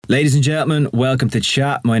Ladies and gentlemen, welcome to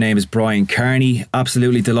Chat. My name is Brian Carney.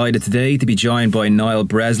 Absolutely delighted today to be joined by Niall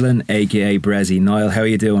Breslin, aka Brezzy. Niall, how are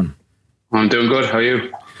you doing? I'm doing good. How are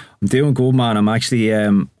you? I'm doing good, man. I'm actually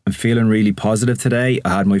I'm feeling really positive today. I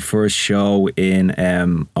had my first show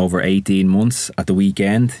in over 18 months at the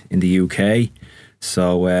weekend in the UK.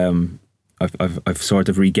 So I've sort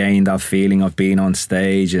of regained that feeling of being on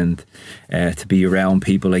stage and to be around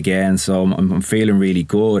people again. So I'm feeling really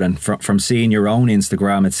good. And from seeing your own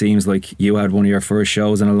Instagram, it seems like you had one of your first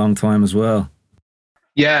shows in a long time as well.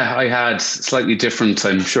 Yeah, I had slightly different,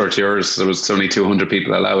 I'm sure, to yours. There was only 200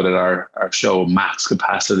 people allowed at our show, max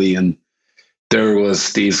capacity. And there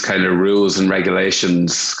was these kind of rules and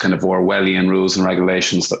regulations, kind of Orwellian rules and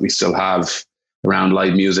regulations that we still have around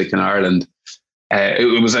live music in Ireland.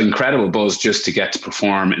 It was an incredible buzz just to get to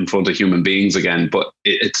perform in front of human beings again, but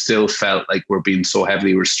it still felt like we're being so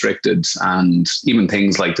heavily restricted, and even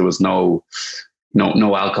things like there was no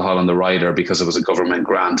alcohol on the rider because it was a government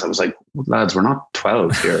grant. I was like, lads, we're not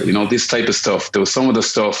 12 here. You know, this type of stuff. There was some of the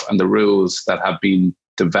stuff and the rules that have been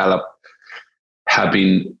developed have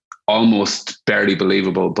been almost barely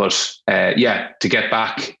believable. But to get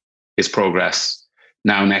back is progress.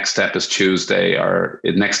 Now, next step is Tuesday, or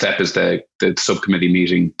next step is the subcommittee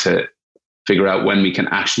meeting to figure out when we can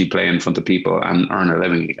actually play in front of people and earn a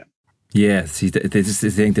living again. Yeah, see, this is the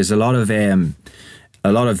thing. There's a lot of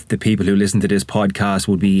the people who listen to this podcast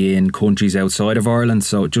would be in countries outside of Ireland.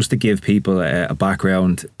 So just to give people a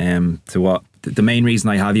background to what the main reason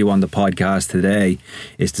I have you on the podcast today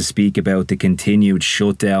is to speak about the continued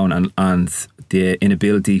shutdown and the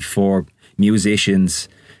inability for musicians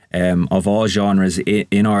of all genres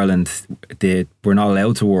in Ireland. We're not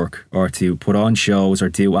allowed to work or to put on shows or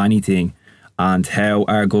do anything, and how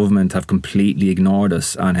our government have completely ignored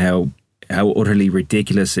us, and how utterly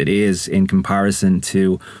ridiculous it is in comparison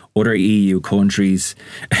to other EU countries.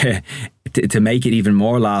 To make it even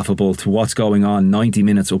more laughable, to what's going on 90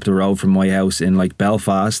 minutes up the road from my house in like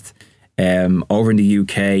Belfast, over in the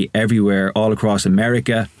UK, everywhere, all across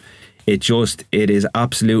America. It is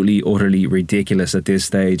absolutely utterly ridiculous at this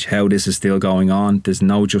stage how this is still going on. There's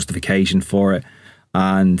no justification for it.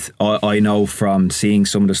 And I know from seeing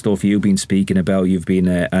some of the stuff you've been speaking about, you've been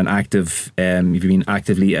you've been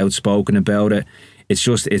actively outspoken about it.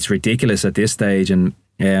 It's ridiculous at this stage, and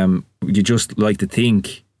you just like to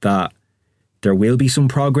think that there will be some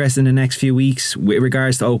progress in the next few weeks with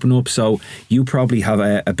regards to open up. So you probably have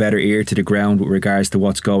a better ear to the ground with regards to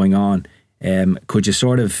what's going on. Could you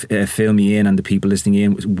sort of fill me in and the people listening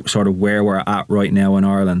in sort of where we're at right now in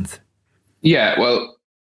Ireland? Yeah, well,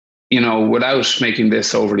 you know, without making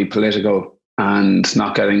this overly political and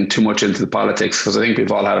not getting too much into the politics, because I think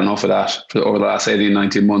we've all had enough of that over the last 18,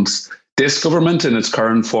 19 months. This government in its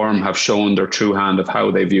current form have shown their true hand of how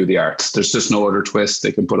they view the arts. There's just no other twist.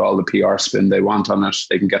 They can put all the PR spin they want on it.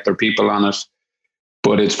 They can get their people on it.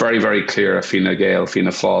 But it's very, very clear a Fine Gael, Fianna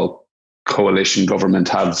Fáil coalition government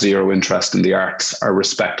have zero interest in the arts or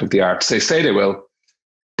respect of the arts. They say they will.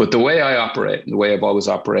 But the way I operate, and the way I've always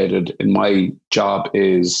operated in my job,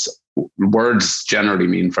 is words generally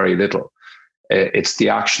mean very little. It's the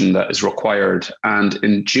action that is required. And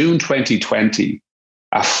in June 2020,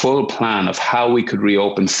 a full plan of how we could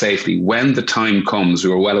reopen safely when the time comes.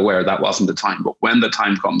 We were well aware that wasn't the time, but when the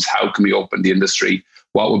time comes, how can we open the industry?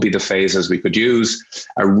 What would be the phases we could use?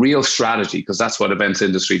 A real strategy, because that's what events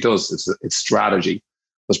industry does. It's strategy.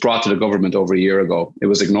 Was brought to the government over a year ago. It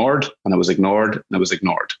was ignored, and it was ignored, and it was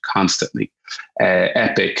ignored constantly.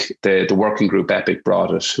 Epic, the working group Epic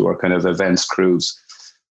brought it, who are kind of events crews.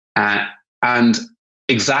 And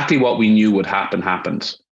exactly what we knew would happen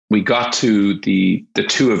happened. We got to the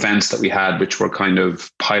two events that we had, which were kind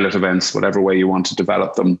of pilot events, whatever way you want to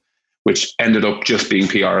develop them, which ended up just being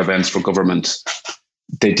PR events for government.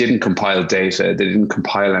 They didn't compile data. They didn't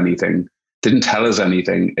compile anything. Didn't tell us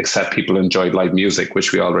anything except people enjoyed live music,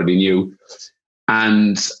 which we already knew.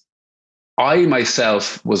 And I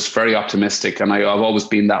myself was very optimistic, and I've always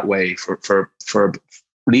been that way for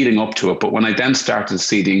leading up to it. But when I then started to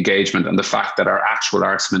see the engagement and the fact that our actual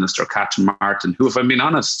arts minister, Catherine Martin, who, if I'm being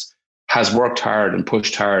honest, has worked hard and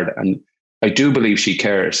pushed hard, and I do believe she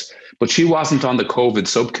cares, but she wasn't on the COVID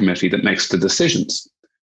subcommittee that makes the decisions.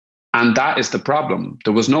 And that is the problem.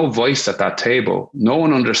 There was no voice at that table. No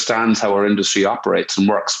one understands how our industry operates and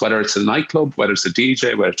works, whether it's a nightclub, whether it's a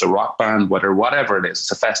DJ, whether it's a rock band, whatever it is,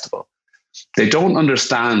 it's a festival. They don't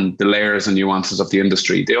understand the layers and nuances of the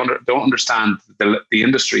industry. They don't understand the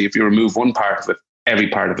industry. If you remove one part of it, every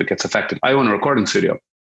part of it gets affected. I own a recording studio.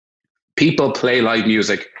 People play live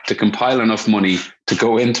music to compile enough money to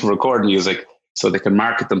go into record music so they can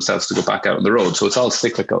market themselves to go back out on the road. So it's all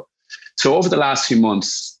cyclical. So over the last few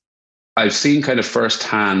months, I've seen kind of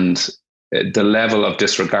firsthand the level of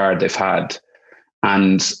disregard they've had.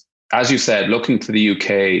 And as you said, looking to the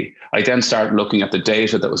UK, I then started looking at the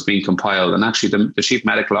data that was being compiled. And actually, the chief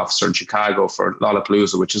medical officer in Chicago for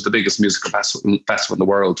Lollapalooza, which is the biggest musical festival in the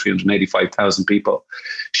world, 385,000 people,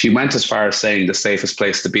 she went as far as saying the safest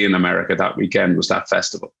place to be in America that weekend was that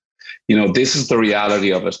festival. You know, this is the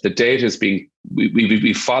reality of it. The data is being,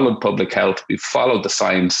 we followed public health, we followed the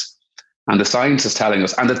science, and the science is telling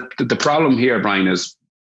us. And the problem here, Brian, is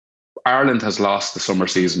Ireland has lost the summer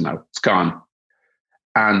season now. It's gone.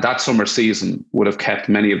 And that summer season would have kept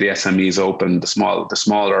many of the SMEs open, the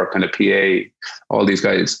smaller kind of PA, all these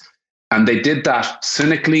guys. And they did that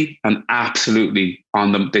cynically and absolutely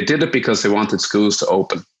on them. They did it because they wanted schools to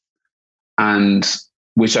open, and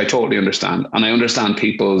which I totally understand. And I understand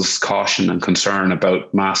people's caution and concern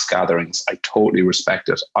about mass gatherings. I totally respect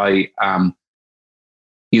it. We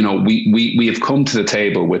have come to the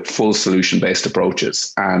table with full solution-based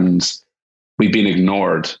approaches, and we've been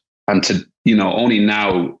ignored. And only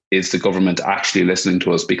now is the government actually listening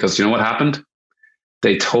to us, because you know what happened?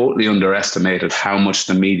 They totally underestimated how much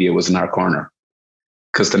the media was in our corner,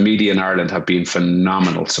 because the media in Ireland have been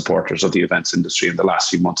phenomenal supporters of the events industry in the last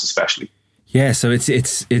few months, especially. Yeah, so it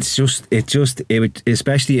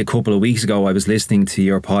especially a couple of weeks ago, I was listening to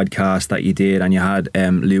your podcast that you did, and you had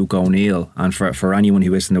Luke O'Neill. And for anyone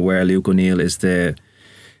who isn't aware, Luke O'Neill is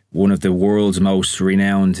one of the world's most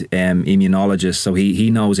renowned immunologists. So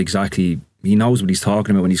he knows what he's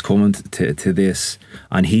talking about when he's coming to this.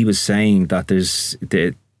 And he was saying that there's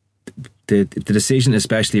the decision,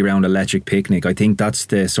 especially around Electric Picnic, I think that's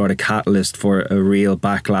the sort of catalyst for a real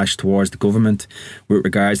backlash towards the government with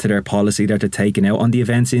regards to their policy that they're taking out on the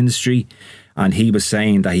events industry. And he was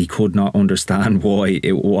saying that he could not understand why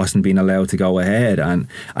it wasn't being allowed to go ahead. And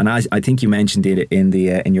I think you mentioned it in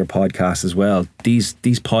your podcast as well.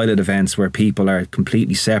 These pilot events where people are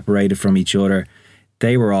completely separated from each other,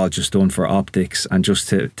 they were all just done for optics and just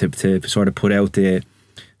to sort of put out the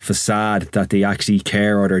facade that they actually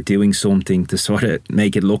care or they're doing something to sort of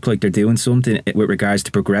make it look like they're doing something with regards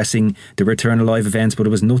to progressing the return of live events. But it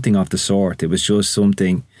was nothing of the sort. It was just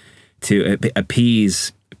something to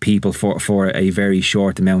appease people for a very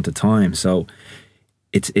short amount of time. So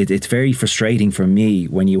it's very frustrating for me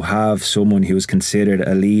when you have someone who is considered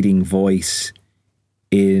a leading voice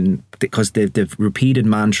because the repeated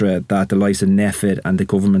mantra that the likes of NPHET and the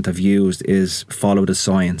government have used is follow the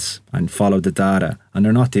science and follow the data, and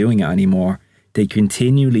they're not doing it anymore. They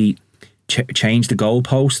continually change the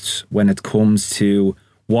goalposts when it comes to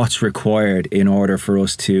what's required in order for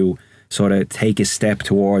us to sort of take a step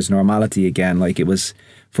towards normality again. Like it was,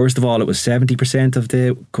 first of all, it was 70% of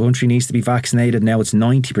the country needs to be vaccinated. Now it's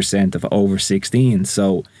 90% of over 16.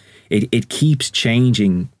 So it keeps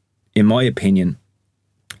changing, in my opinion,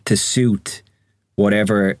 to suit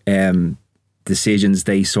whatever decisions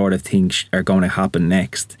they sort of think are going to happen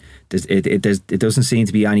next. It doesn't seem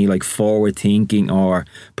to be any like forward thinking or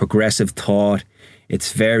progressive thought.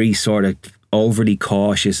 It's very sort of overly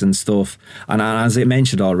cautious and stuff. And as I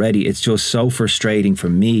mentioned already, it's just so frustrating for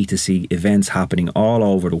me to see events happening all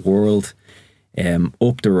over the world,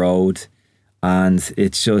 up the road. And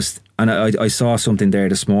it's just, and I saw something there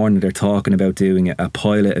this morning. They're talking about doing a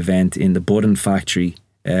pilot event in the Budden factory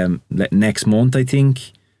next month, I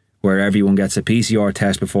think, where everyone gets a PCR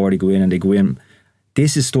test before they go in, and they go in.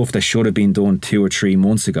 This is stuff that should have been done 2 or 3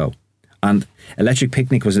 months ago. And Electric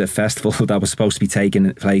Picnic was a festival that was supposed to be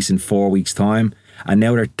taking place in 4 weeks' time, and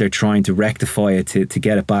now they're trying to rectify it to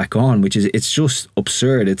get it back on, which is, it's just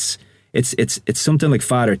absurd. It's something like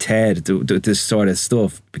Father Ted, this sort of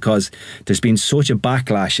stuff, because there's been such a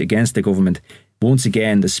backlash against the government. Once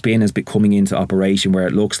again, the spin has been coming into operation where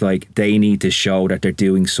it looks like they need to show that they're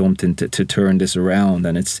doing something to turn this around.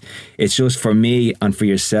 And it's just, for me and for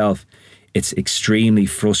yourself, it's extremely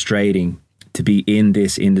frustrating to be in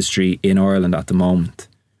this industry in Ireland at the moment.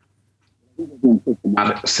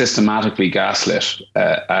 Systematically gaslit.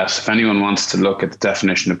 If anyone wants to look at the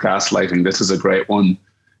definition of gaslighting, this is a great one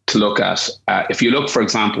to look at. If you look, for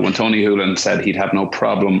example, when Tony Holohan said he'd have no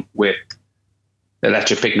problem with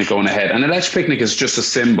Electric Picnic going ahead, and Electric Picnic is just a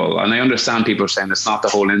symbol, and I understand people are saying it's not the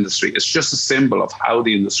whole industry, it's just a symbol of how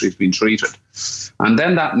the industry has been treated. And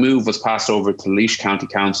then that move was passed over to Laois County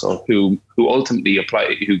Council, who ultimately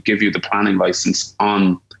who give you the planning license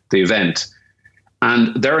on the event.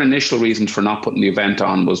 And their initial reason for not putting the event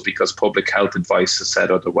on was because public health advice has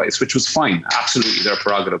said otherwise, which was fine, absolutely their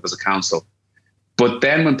prerogative as a council. But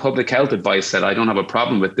then when public health advice said, I don't have a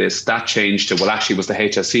problem with this, that changed to, well, actually it was the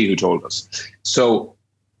HSE who told us. So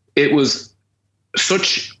it was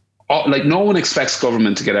such like no one expects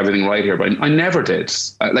government to get everything right here, but I never did.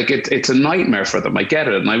 Like it's a nightmare for them. I get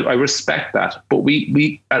it, and I respect that. But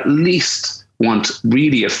we at least want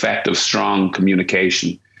really effective, strong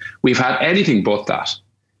communication. We've had anything but that.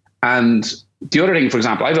 And the other thing, for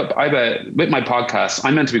example, with my podcast,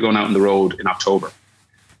 I'm meant to be going out on the road in October.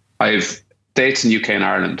 I've dates in UK and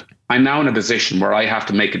Ireland. I'm now in a position where I have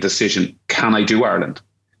to make a decision. Can I do Ireland?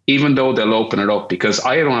 Even though they'll open it up, because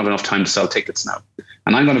I don't have enough time to sell tickets now.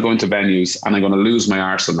 And I'm going to go into venues and I'm going to lose my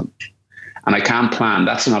arse on them. And I can't plan.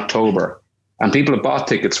 That's in October. And people have bought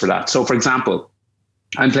tickets for that. So, for example,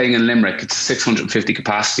 I'm playing in Limerick. It's 650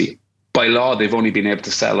 capacity. By law, they've only been able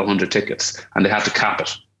to sell 100 tickets and they had to cap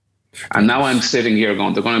it. And now I'm sitting here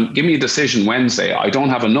going, they're going to give me a decision Wednesday. I don't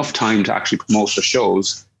have enough time to actually promote the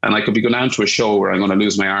shows. And I could be going down to a show where I'm going to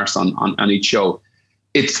lose my arse on each show.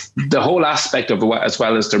 It's the whole aspect of it, as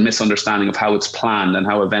well as their misunderstanding of how it's planned and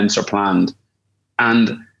how events are planned.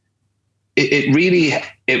 And it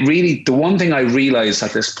really, the one thing I realized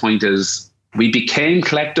at this point is we became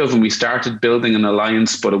collective and we started building an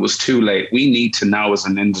alliance, but it was too late. We need to now as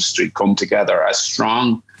an industry come together as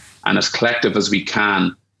strong and as collective as we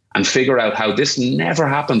can and figure out how this never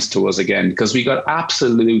happens to us again, because we got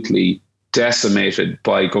absolutely decimated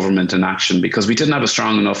by government inaction because we didn't have a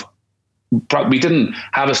strong enough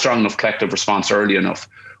collective response early enough.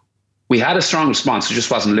 We had a strong response, it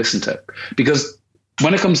just wasn't listened to. Because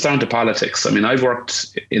when it comes down to politics, I mean, I've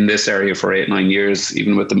worked in this area for 8-9 years,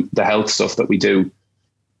 even with the health stuff that we do.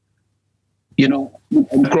 You know,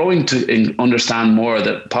 I'm growing to understand more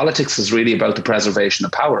that politics is really about the preservation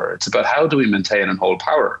of power. It's about how do we maintain and hold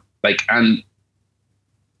power. And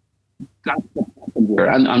that's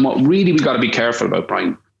and what really we got to be careful about,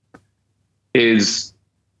 Brian, is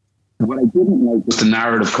what I didn't like was the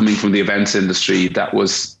narrative coming from the events industry that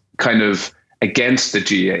was kind of against the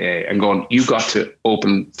GAA and going, you got to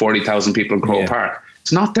open 40,000 people in Croke Park.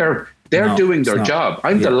 It's not they're doing their job.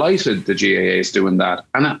 I'm delighted the GAA is doing that.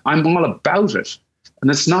 And I'm all about it.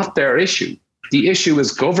 And it's not their issue. The issue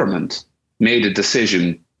is government made a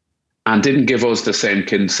decision and didn't give us the same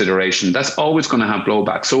consideration. That's always going to have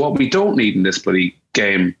blowback. So what we don't need in this bloody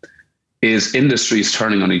game is industries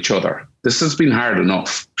turning on each other. This has been hard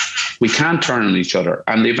enough. We can't turn on each other.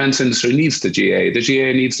 And the events industry needs the GAA. The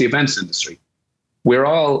GAA needs the events industry. We're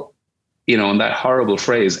all, in that horrible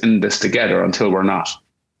phrase, in this together until we're not.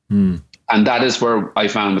 And that is where I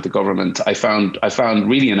found with the government, I found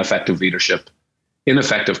really ineffective leadership,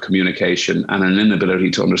 ineffective communication, and an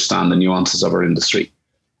inability to understand the nuances of our industry.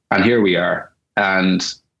 And here we are. And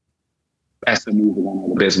SMEs are on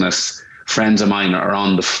the business. Friends of mine are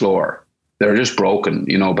on the floor. They're just broken,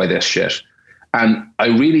 by this shit. And I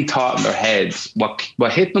really thought in their heads,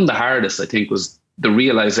 what hit them the hardest, I think, was the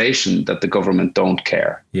realization that the government don't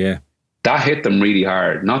care. Yeah. That hit them really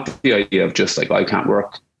hard. Not the idea of just like, I can't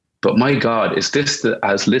work. But my God, is this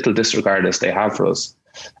as little disregard as they have for us?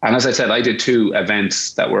 And as I said, I did 2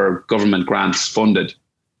 events that were government grants funded.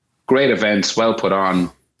 Great events, well put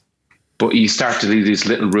on. But you start to do these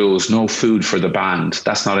little rules. No food for the band.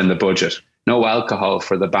 That's not in the budget. No alcohol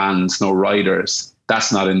for the bands. No riders.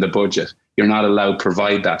 That's not in the budget. You're not allowed to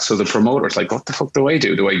provide that. So the promoter's like, what the fuck do I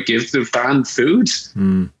do? Do I give the band food?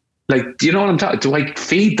 Like, do you know what I'm talking? Do I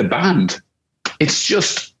feed the band? It's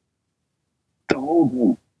just, the whole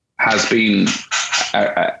thing has been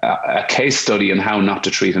a case study in how not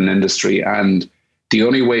to treat an industry. And the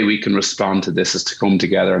only way we can respond to this is to come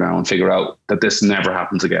together now and figure out that this never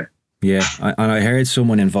happens again. Yeah, and I heard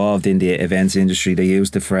someone involved in the events industry, they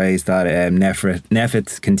used the phrase that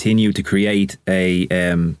NPHET continue to create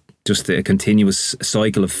just a continuous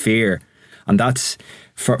cycle of fear. And that's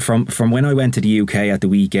from when I went to the UK at the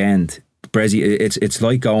weekend, Brezzy, it's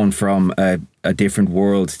like going from a different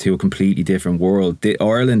world to a completely different world.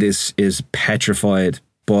 Ireland is petrified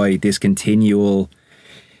by this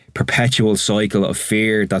perpetual cycle of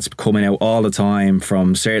fear that's coming out all the time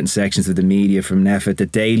from certain sections of the media, from NPHET, the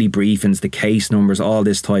daily briefings, the case numbers, all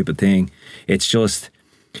this type of thing. It's just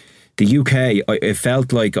the UK. It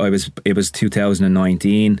felt like it was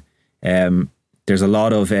 2019. There's a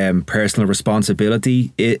lot of personal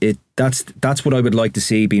responsibility. That's what I would like to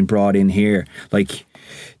see being brought in here. Like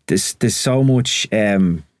there's so much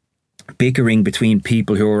bickering between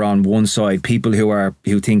people who are on one side, people who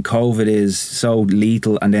think COVID is so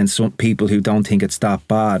lethal, and then some people who don't think it's that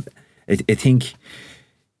bad. I think,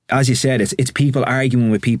 as you said, it's people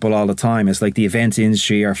arguing with people all the time. It's like the events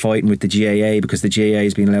industry are fighting with the GAA because the GAA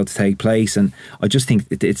has been allowed to take place, and I just think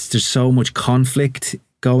there's so much conflict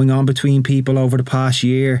going on between people over the past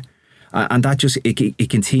year, And that just, it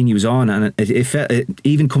continues on. And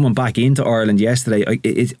even coming back into Ireland yesterday,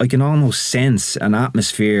 I can almost sense an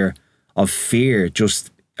atmosphere of fear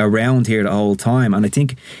just around here the whole time. And I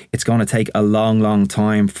think it's going to take a long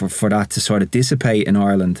time for that to sort of dissipate in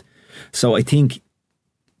Ireland. So I think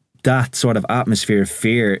that sort of atmosphere of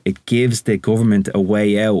fear, it gives the government a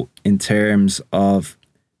way out in terms of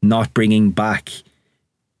not bringing back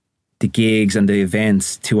the gigs and the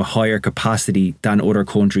events to a higher capacity than other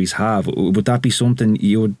countries have. Would that be something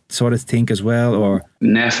you would sort of think as well? Or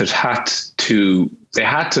NPHET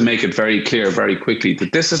had to make it very clear very quickly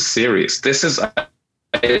that this is serious. This is,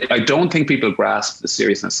 I don't think people grasp the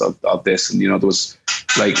seriousness of this. And, there was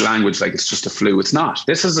like language like it's just a flu. It's not.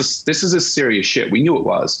 This is a serious shit. We knew it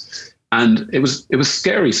was. And it was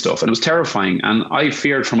scary stuff, and it was terrifying. And I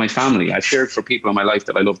feared for my family. I feared for people in my life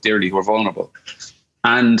that I love dearly who are vulnerable.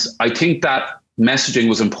 And I think that messaging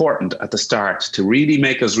was important at the start to really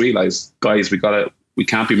make us realize, guys, we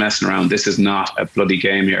can't be messing around. This is not a bloody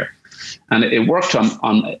game here. And it worked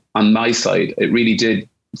on my side. It really did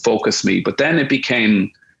focus me. But then it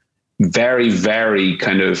became very, very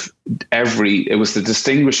kind of it was the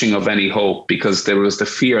distinguishing of any hope, because there was the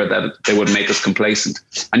fear that they would make us complacent.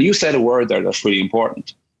 And you said a word there that's really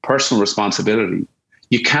important: personal responsibility.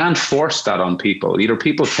 You can't force that on people. Either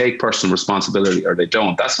people take personal responsibility or they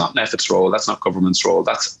don't. That's not NPHET's role. That's not government's role.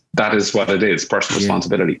 That is what it is, personal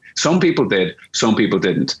responsibility. Some people did, some people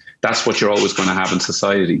didn't. That's what you're always going to have in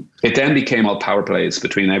society. It then became all power plays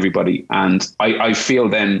between everybody. And I feel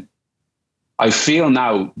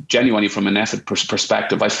now, genuinely from an NPHET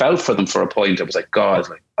perspective, I felt for them for a point. I was like, God,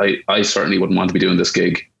 I certainly wouldn't want to be doing this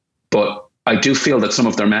gig. But I do feel that some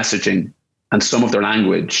of their messaging and some of their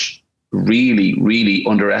language really, really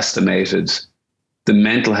underestimated the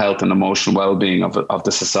mental health and emotional well-being of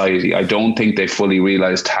the society. I don't think they fully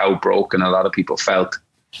realized how broken a lot of people felt.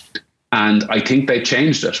 And I think they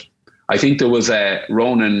changed it. I think there was a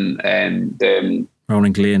Ronan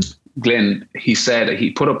Glynn, he said,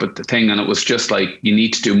 he put up the thing and it was just like, you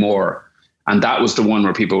need to do more. And that was the one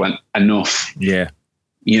where people went, enough. Yeah.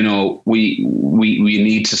 We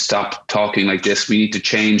need to stop talking like this. We need to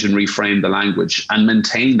change and reframe the language and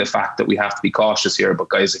maintain the fact that we have to be cautious here. But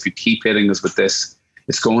guys, if you keep hitting us with this,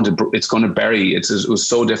 it's going to bury. It was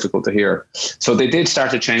so difficult to hear. So they did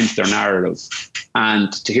start to change their narrative.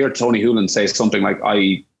 And to hear Tony Holohan say something like,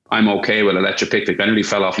 I'm okay with a Let You Picnic, I nearly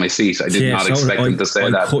fell off my seat. I did not expect him to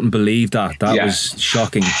say that. I couldn't believe that. That was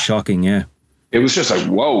shocking, yeah. It was just like,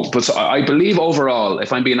 whoa. But so I believe overall,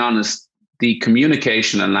 if I'm being honest, the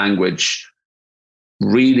communication and language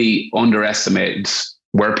really underestimated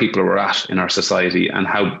where people were at in our society and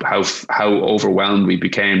how overwhelmed we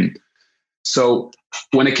became. So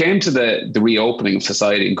when it came to the reopening of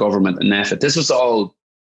society and government and NPHET, this was all,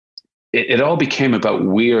 it all became about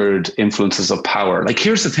weird influences of power. Like,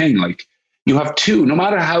 here's the thing, like, you have two, no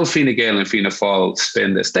matter how Fine Gael and Fianna Fáil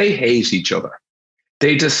spin this, they hate each other.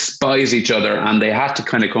 They despise each other, and they had to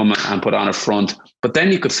kind of come and put on a front. But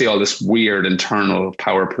then you could see all this weird internal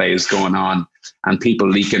power plays going on and people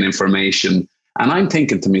leaking information. And I'm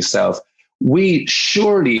thinking to myself, we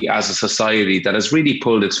surely, as a society that has really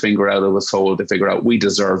pulled its finger out of its hole to figure out we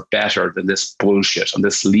deserve better than this bullshit and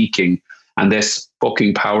this leaking and this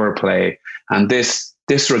fucking power play and this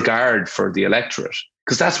disregard for the electorate,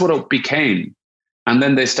 because that's what it became. And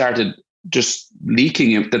then they started just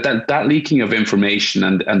leaking that leaking of information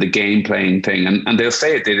and the game playing thing. And they'll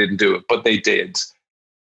say they didn't do it, but they did.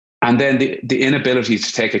 And then the inability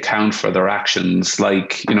to take account for their actions,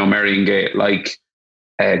 like, Marion Gate, like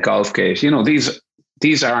Golfgate,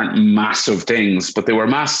 these aren't massive things, but they were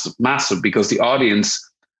massive because the audience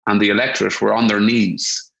and the electorate were on their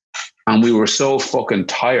knees and we were so fucking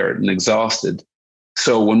tired and exhausted.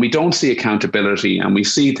 So when we don't see accountability and we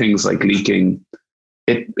see things like leaking,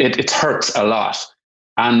 it hurts a lot.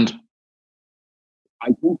 And I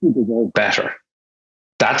think we deserve better.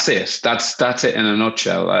 That's it. That's it in a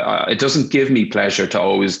nutshell. It doesn't give me pleasure to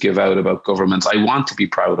always give out about governments. I want to be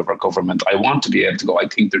proud of our government. I want to be able to go, I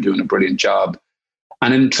think they're doing a brilliant job.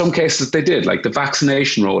 And in some cases they did. Like the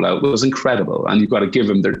vaccination rollout was incredible. And you've got to give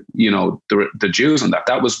them the dues on that.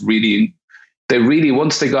 That was really,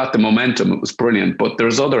 once they got the momentum, it was brilliant. But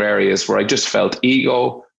there's other areas where I just felt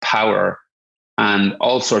ego, power, and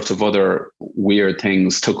all sorts of other weird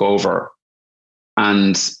things took over.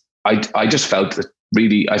 And I just felt that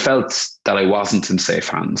I felt that I wasn't in safe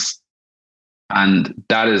hands. And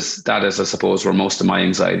that is, I suppose, where most of my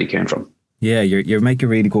anxiety came from. Yeah, you're making a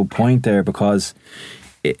really good point there, because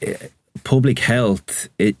public health,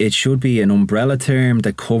 it should be an umbrella term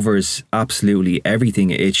that covers absolutely everything.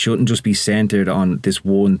 It shouldn't just be centered on this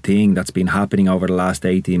one thing that's been happening over the last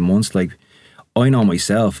 18 months. Like, I know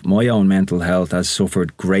myself, my own mental health has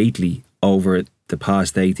suffered greatly over the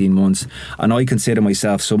past 18 months. And I consider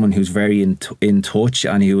myself someone who's very in touch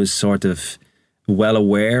and who is sort of well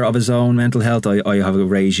aware of his own mental health. I have a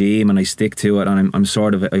regime and I stick to it, and I'm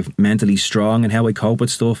sort of mentally strong in how I cope with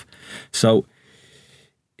stuff. So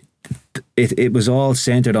it was all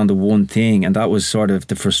centered on the one thing, and that was sort of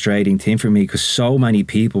the frustrating thing for me, because so many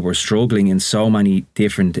people were struggling in so many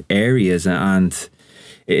different areas, and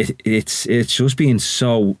it's just been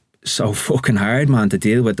so fucking hard, man, to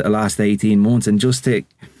deal with the last 18 months, and just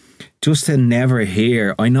to never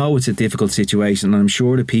hear. I know it's a difficult situation, and I'm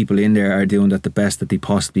sure the people in there are doing that the best that they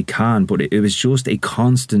possibly can, but it was just a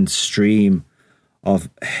constant stream of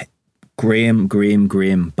grim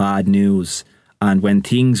bad news. And when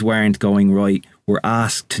things weren't going right, we're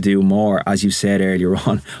asked to do more, as you said earlier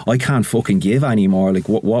on. I can't fucking give any more. Like,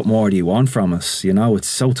 what more do you want from us? You know, it's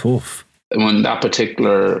so tough. When that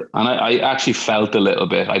particular, and I actually felt a little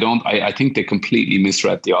bit, I think they completely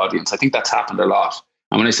misread the audience. I think that's happened a lot.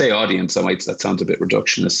 And when I say audience, that sounds a bit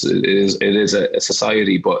reductionist. It is a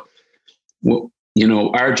society, but you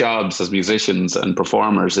know, our jobs as musicians and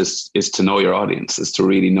performers is to know your audience, is to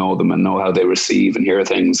really know them and know how they receive and hear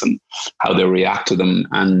things and how they react to them.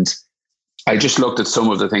 And I just looked at some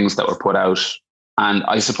of the things that were put out. And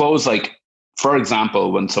I suppose, like, for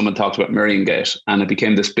example, when someone talked about Mariongate and it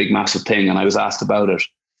became this big, massive thing, and I was asked about it,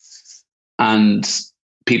 and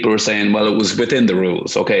people were saying, well, it was within the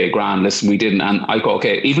rules. Okay, grand, listen, we didn't. And I go,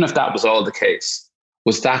 okay, even if that was all the case,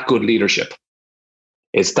 was that good leadership?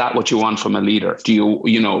 Is that what you want from a leader?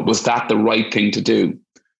 Was that the right thing to do?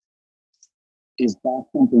 Is that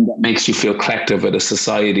something that makes you feel collective with a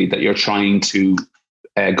society that you're trying to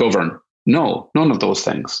govern? No, none of those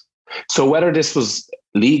things. So whether this was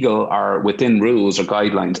legal or within rules or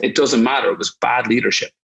guidelines, it doesn't matter. It was bad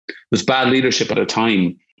leadership. It was bad leadership at a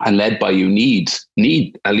time, and led by you need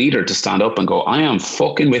a leader to stand up and go, I am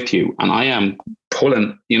fucking with you, and I am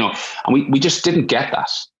pulling, and we just didn't get that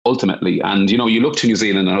ultimately. And, you look to New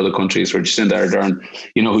Zealand and other countries where Jacinda Ardern,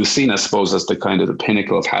 who's seen, I suppose, as the kind of the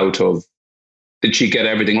pinnacle of how to, did she get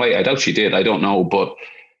everything right? I doubt she did. I don't know. But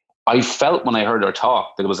I felt when I heard her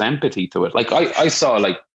talk that there was empathy to it. Like I saw,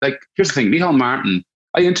 like, here's the thing, Micheál Martin,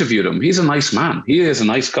 I interviewed him. He's a nice man. He is a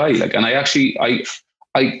nice guy. Like, and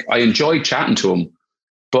I enjoyed chatting to him.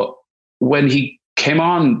 But when he came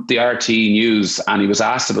on the RT News and he was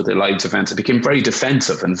asked about the Lives events, it became very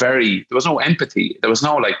defensive and there was no empathy. There was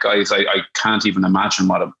no, like, guys, I can't even imagine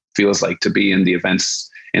what it feels like to be in the events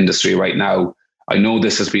industry right now. I know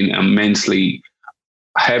this has been immensely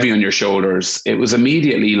heavy on your shoulders. It was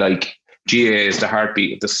immediately like, GAA is the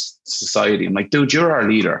heartbeat of this society. I'm like, dude, you're our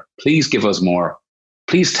leader. Please give us more.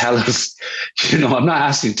 Please tell us, I'm not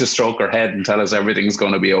asking to stroke our head and tell us everything's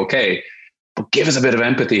going to be okay, but give us a bit of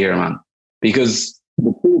empathy here, man. Because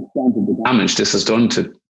the full extent of the damage this has done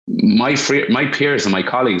to my peers and my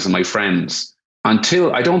colleagues and my friends,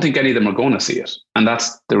 until I don't think any of them are going to see it. And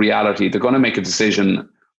that's the reality. They're going to make a decision.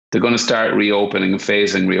 They're going to start reopening and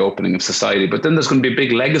phasing reopening of society. But then there's going to be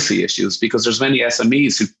big legacy issues, because there's many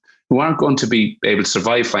SMEs who aren't going to be able to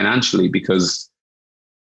survive financially because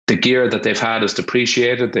the gear that they've had is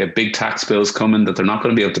depreciated. They have big tax bills coming that they're not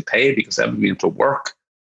going to be able to pay because they haven't been able to work.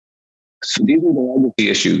 So these are the legacy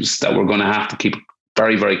issues that we're going to have to keep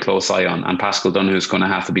very, very close eye on. And Paschal Donohoe is going to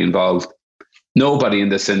have to be involved. Nobody in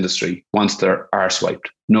this industry wants their arse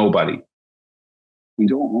wiped. Nobody. We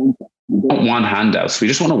don't want that. We don't want handouts. We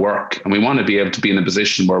just want to work, and we want to be able to be in a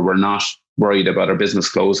position where we're not worried about our business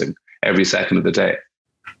closing every second of the day.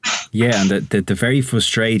 Yeah, and the very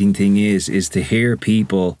frustrating thing is to hear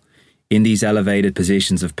people in these elevated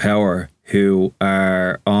positions of power who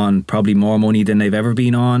are on probably more money than they've ever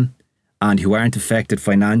been on, and who aren't affected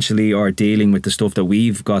financially or dealing with the stuff that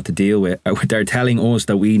we've got to deal with. They're telling us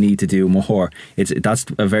that we need to do more. That's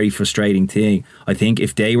a very frustrating thing. I think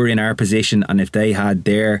if they were in our position and if they had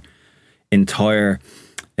their entire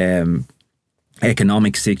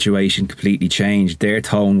economic situation completely changed, their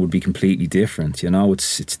tone would be completely different.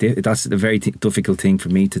 That's a very difficult thing for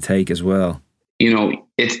me to take as well.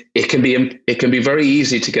 It can be very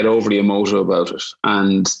easy to get overly emotional about it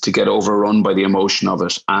and to get overrun by the emotion of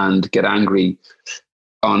it and get angry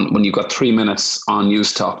when you've got 3 minutes on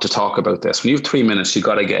News Talk to talk about this. When you have 3 minutes, you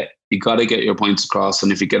got to get your points across.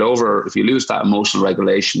 And if you lose that emotional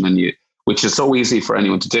regulation, which is so easy for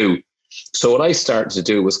anyone to do, So what I started to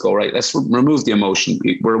do was go, right, let's remove the emotion.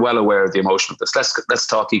 We're well aware of the emotion of this. Let's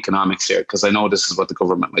talk economics here, because I know this is what the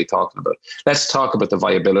government might be talking about. Let's talk about the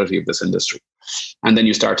viability of this industry. And then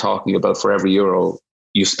you start talking about, for every euro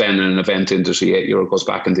you spend in an event industry, €8 goes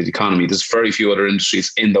back into the economy. There's very few other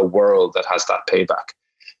industries in the world that has that payback.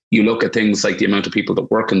 You look at things like the amount of people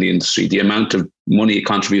that work in the industry, the amount of money it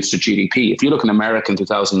contributes to GDP. If you look in America in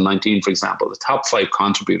 2019, for example, the top 5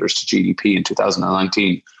 contributors to GDP in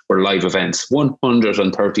 2019 were live events,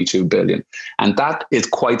 132 billion. And that is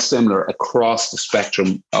quite similar across the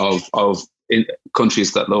spectrum of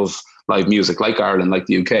countries that love live music, like Ireland, like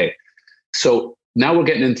the UK. So now we're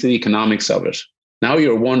getting into the economics of it. Now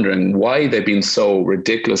you're wondering why they've been so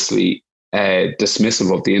ridiculously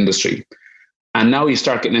dismissive of the industry. And now you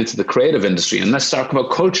start getting into the creative industry, and let's talk about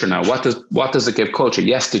culture now. What does it give culture?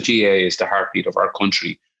 Yes, the GA is the heartbeat of our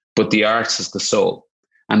country, but the arts is the soul.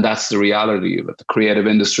 And that's the reality of it. The creative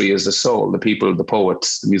industry is the soul, the people, the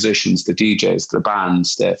poets, the musicians, the DJs, the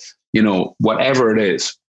bands, whatever it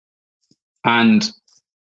is. And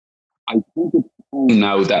I think it's time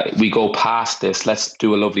now that we go past this. Let's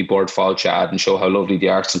do a lovely Bord Fáilte ad and show how lovely the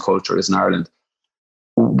arts and culture is in Ireland.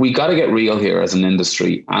 We got to get real here as an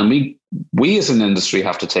industry, and we as an industry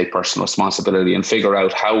have to take personal responsibility and figure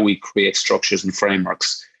out how we create structures and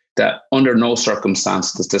frameworks that under no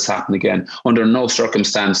circumstance does this happen again. Under no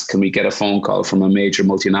circumstance can we get a phone call from a major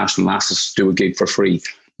multinational and ask us to do a gig for free.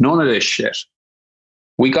 None of this shit.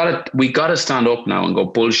 We got to stand up now and go,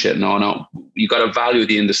 bullshit. No. You got to value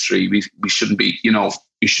the industry. We shouldn't be,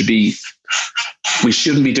 we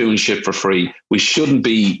shouldn't be doing shit for free. We shouldn't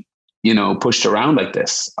be, pushed around like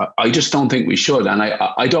this. I just don't think we should. And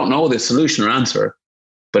I don't know the solution or answer,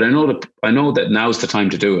 but I know that now's the time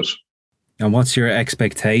to do it. And what's your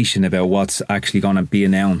expectation about what's actually going to be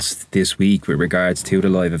announced this week with regards to the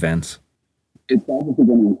live events? It's obviously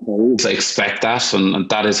going to phase. I expect that, and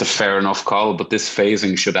that is a fair enough call, but this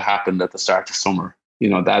phasing should have happened at the start of summer.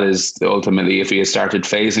 That is ultimately, if we had started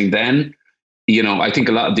phasing then, I think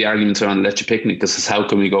a lot of the arguments around Let You Picnic, this is how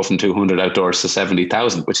can we go from 200 outdoors to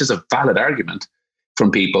 70,000, which is a valid argument from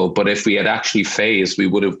people. But if we had actually phased, we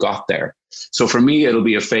would have got there. So for me, it'll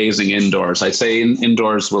be a phasing indoors. I'd say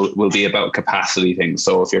indoors will be about capacity things.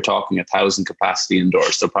 So if you're talking 1,000 capacity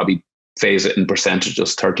indoors, they'll probably phase it in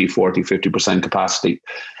percentages, 30, 40, 50% capacity.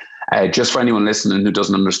 Just for anyone listening who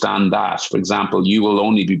doesn't understand that, for example, you will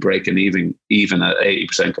only be breaking even at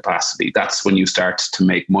 80% capacity. That's when you start to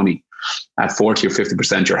make money. At 40 or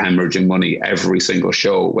 50%, you're hemorrhaging money every single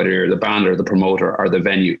show, whether you're the band or the promoter or the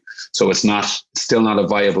venue. So it's still not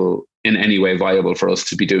in any way viable for us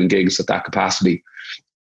to be doing gigs at that capacity.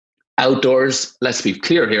 Outdoors, let's be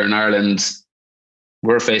clear here in Ireland,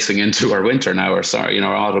 we're facing into our winter now,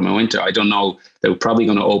 our autumn and winter. I don't know, they're probably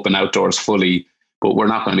going to open outdoors fully, but we're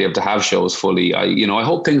not going to be able to have shows fully. I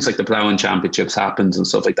hope things like the Ploughing Championships happens and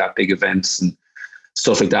stuff like that, big events and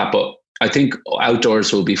stuff like that. But I think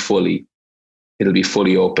outdoors will be it'll be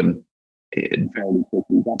fully open fairly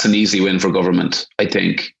quickly. That's an easy win for government, I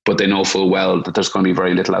think, but they know full well that there's going to be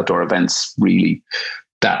very little outdoor events really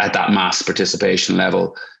at that mass participation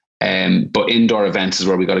level. But indoor events is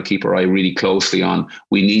where we got to keep our eye really closely on.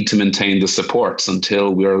 We need to maintain the supports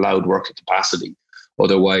until we're allowed work at capacity.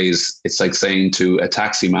 Otherwise, it's like saying to a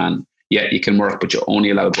taxi man, yeah, you can work, but you're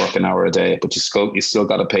only allowed to work an hour a day, but you still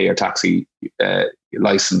got to pay your taxi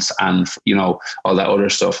license and, all that other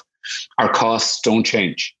stuff. Our costs don't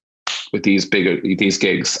change with these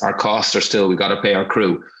gigs. Our costs are still, we got to pay our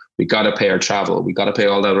crew. We got to pay our travel. We got to pay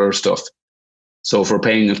all that other stuff. So if we're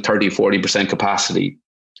paying 30, 40% capacity,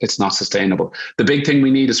 it's not sustainable. The big thing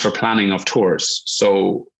we need is for planning of tours.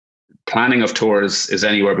 So planning of tours is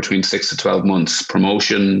anywhere between 6 to 12 months.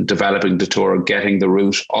 Promotion, developing the tour, getting the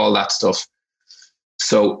route, all that stuff.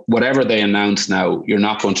 So whatever they announce now, you're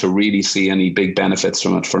not going to really see any big benefits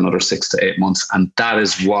from it for another 6 to 8 months. And that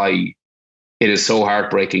is why it is so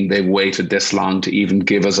heartbreaking they've waited this long to even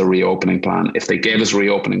give us a reopening plan. If they gave us a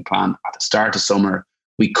reopening plan at the start of summer,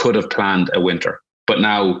 we could have planned a winter. But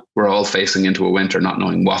now we're all facing into a winter not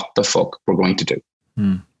knowing what the fuck we're going to do.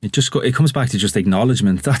 It comes back to just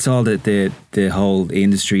acknowledgement. That's all that the whole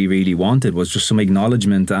industry really wanted, was just some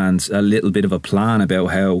acknowledgement and a little bit of a plan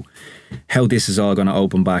about how this is all going to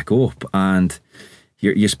open back up. And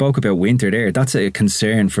you spoke about winter there. That's a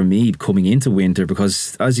concern for me coming into winter,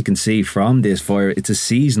 because as you can see from this fire, it's a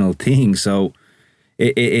seasonal thing. So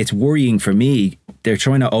it's worrying for me. They're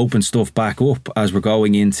trying to open stuff back up as we're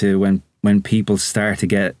going into when people start to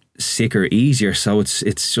get sicker easier. So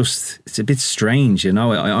it's a bit strange,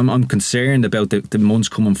 I'm concerned about the months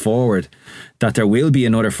coming forward, that there will be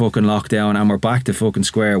another fucking lockdown and we're back to fucking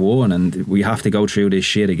square one and we have to go through this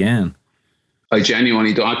shit again. I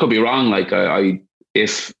genuinely don't. I could be wrong. Like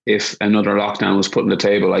if another lockdown was put on the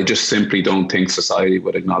table, I just simply don't think society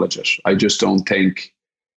would acknowledge it. I just don't think,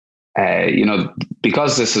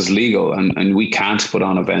 because this is legal and we can't put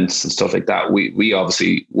on events and stuff like that. We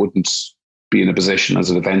obviously wouldn't be in a position as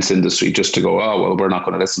an events industry just to go, oh well, we're not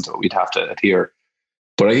going to listen to it. We'd have to adhere.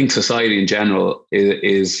 But I think society in general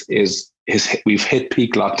is we've hit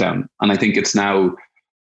peak lockdown, and I think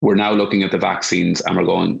we're now looking at the vaccines and we're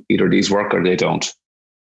going, either these work or they don't.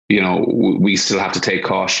 We still have to take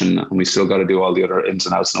caution, and we still got to do all the other ins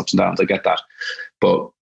and outs and ups and downs. I get that. But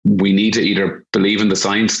we need to either believe in the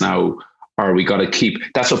science now, or we got to keep,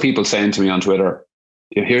 that's what people saying to me on Twitter.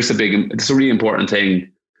 It's a really important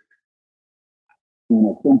thing.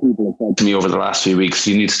 Some people have said to me over the last few weeks,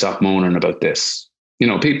 you need to stop moaning about this.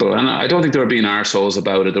 People, and I don't think they were being arseholes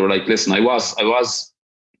about it. They were like, listen, I was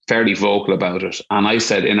fairly vocal about it. And I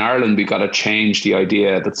said, in Ireland, we got to change the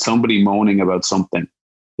idea that somebody moaning about something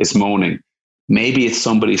is moaning. Maybe it's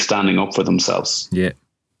somebody standing up for themselves. Yeah.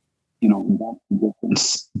 That's the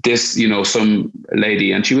difference. This, some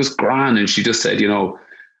lady, and she was grand, and she just said,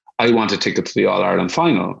 I want a ticket to the All-Ireland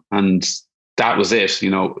final. And that was it,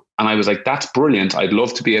 And I was like, that's brilliant. I'd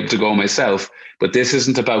love to be able to go myself, but this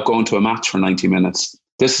isn't about going to a match for 90 minutes.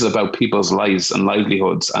 This is about people's lives and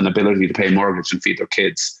livelihoods and ability to pay mortgage and feed their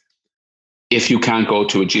kids. If you can't go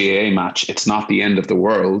to a GAA match, it's not the end of the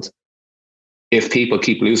world. If people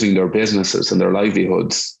keep losing their businesses and their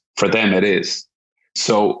livelihoods, for them it is.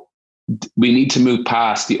 So we need to move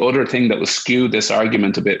past. The other thing that was skewed this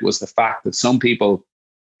argument a bit was the fact that some people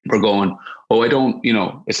were going, oh,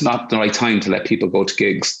 it's not the right time to let people go to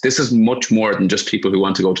gigs. This is much more than just people who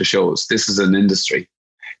want to go to shows. This is an industry.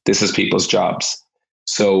 This is people's jobs.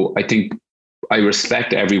 So I think I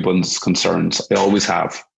respect everyone's concerns. I always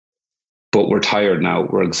have. But we're tired now.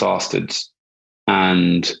 We're exhausted.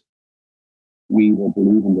 And we will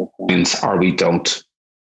believe in the science, or we don't.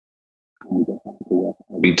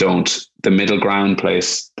 We don't. The middle ground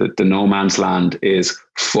place, the no man's land, is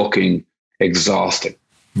fucking exhausting.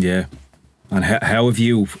 Yeah. And how have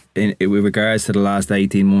you, with regards to the last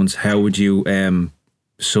 18 months, how would you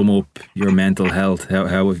sum up your mental health?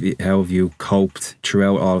 How have you coped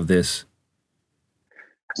throughout all of this?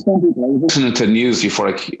 I was listening to the news before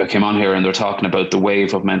I came on here, and they're talking about the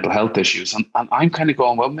wave of mental health issues. And I'm kind of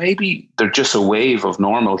going, well, maybe they're just a wave of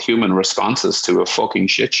normal human responses to a fucking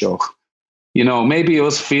shit show. Maybe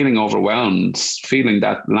us feeling overwhelmed, feeling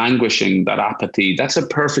that languishing, that apathy, that's a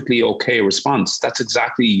perfectly okay response. That's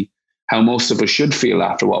exactly how most of us should feel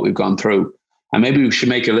after what we've gone through. And maybe we should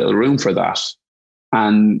make a little room for that.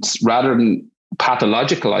 And rather than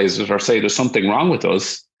pathologicalize it or say there's something wrong with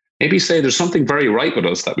us, maybe say there's something very right with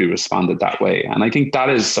us that we responded that way. And I think that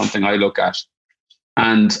is something I look at.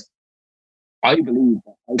 And I believe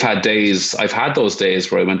I've had those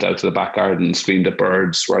days where I went out to the back garden and screamed at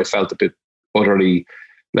birds, where I felt a bit utterly,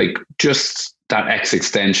 like, just that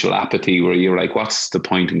existential apathy where you're like, what's the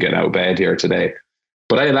point in getting out of bed here today?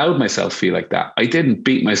 But I allowed myself to feel like that. I didn't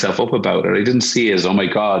beat myself up about it. I didn't see it as, oh my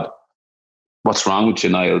God, what's wrong with you,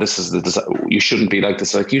 Niall? You shouldn't be like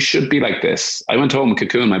this. Like, you should be like this. I went home and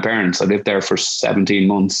cocooned my parents. I lived there for 16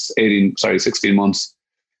 months, to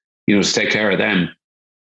take care of them.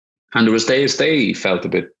 And there was days they felt a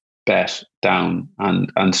bit down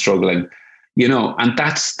and struggling, and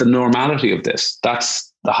that's the normality of this.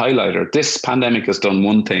 That's the highlighter. This pandemic has done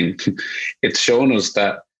one thing. It's shown us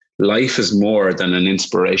that life is more than an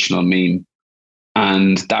inspirational meme.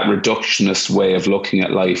 And that reductionist way of looking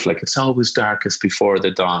at life, like it's always darkest before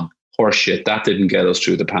the dawn, horseshit, that didn't get us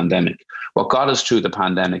through the pandemic. What got us through the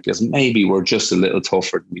pandemic is maybe we're just a little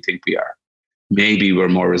tougher than we think we are. Maybe we're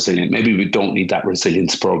more resilient. Maybe we don't need that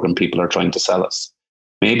resilience program people are trying to sell us.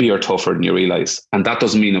 Maybe you're tougher than you realize. And that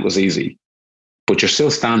doesn't mean it was easy, but you're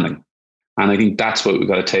still standing. And I think that's what we've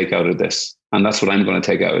got to take out of this. And that's what I'm going to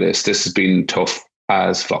take out of this. This has been tough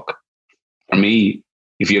as fuck. For me,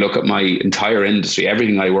 if you look at my entire industry,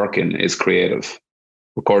 everything I work in is creative.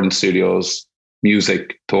 Recording studios,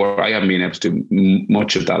 music, tour. I haven't been able to do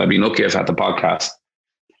much of that. I've been lucky I've had the podcast.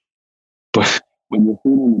 But when you're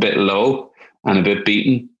feeling a bit low and a bit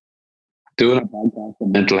beaten, doing a podcast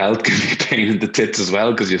on mental health can be a pain in the tits as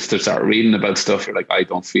well, because you start reading about stuff. You're like, I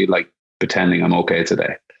don't feel like pretending I'm okay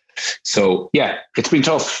today. So yeah, it's been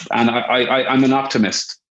tough. And I'm an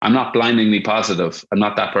optimist. I'm not blindingly positive. I'm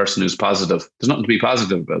not that person who's positive. There's nothing to be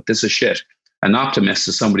positive about. This is shit. An optimist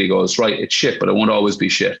is somebody who goes, right, it's shit, but it won't always be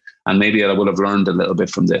shit. And maybe I will have learned a little bit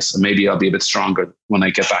from this. And maybe I'll be a bit stronger when I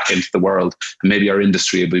get back into the world. And maybe our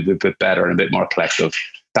industry will be a bit better and a bit more collective.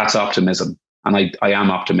 That's optimism. And I am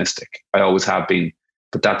optimistic. I always have been.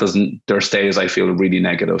 but there's days I feel really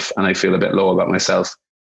negative and I feel a bit low about myself.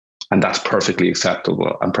 And that's perfectly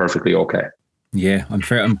acceptable and perfectly okay. Yeah,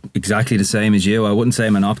 I'm exactly the same as you. I wouldn't say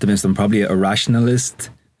I'm an optimist. I'm probably a rationalist.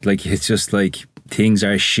 Like, it's just like things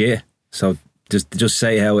are shit. So just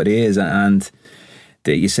say how it is. And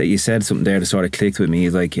you said something there that sort of clicked with me.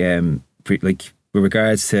 Like with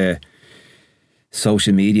regards to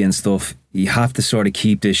social media and stuff, you have to sort of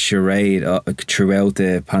keep this charade throughout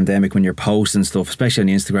the pandemic when you're posting stuff, especially on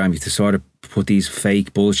Instagram. You have to sort of put these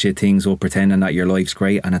fake bullshit things up, pretending that your life's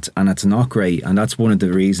great, and it's not great. And that's one of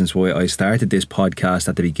the reasons why I started this podcast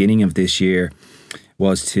at the beginning of this year,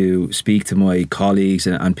 was to speak to my colleagues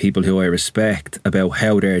and people who I respect about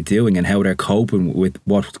how they're doing and how they're coping with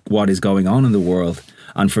what is going on in the world.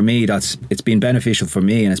 And for me, it's been beneficial for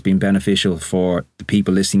me, and it's been beneficial for the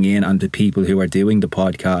people listening in and the people who are doing the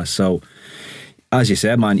podcast. So, as you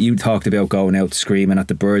said, man, you talked about going out screaming at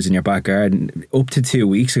the birds in your back garden. Up to 2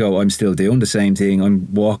 weeks ago, I'm still doing the same thing.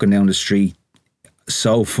 I'm walking down the street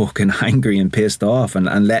so fucking angry and pissed off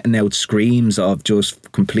and letting out screams of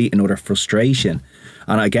just complete and utter frustration.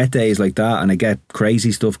 And I get days like that, and I get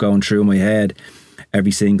crazy stuff going through my head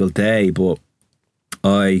every single day. But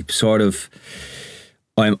I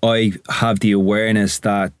have the awareness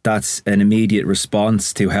that that's an immediate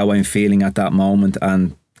response to how I'm feeling at that moment,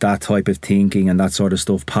 and that type of thinking and that sort of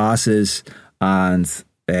stuff passes. And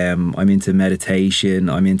I'm into meditation,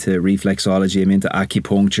 I'm into reflexology, I'm into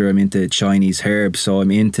acupuncture, I'm into Chinese herbs. So I'm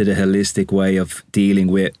into the holistic way of dealing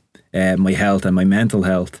with my health and my mental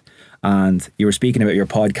health. And you were speaking about your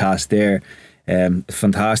podcast there.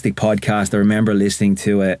 Fantastic podcast. I remember listening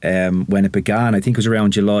to it when it began. I think it was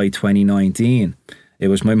around July 2019. It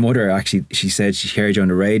was my mother, actually. She said she heard you on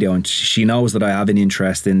the radio, and she knows that I have an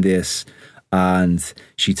interest in this, and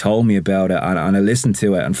she told me about it, and I listened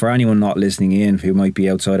to it. And for anyone not listening in who might be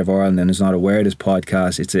outside of Ireland and is not aware of this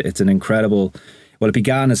podcast, it's an incredible, well, it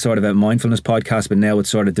began as sort of a mindfulness podcast, but now it's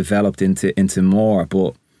sort of developed into more.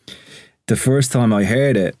 But the first time I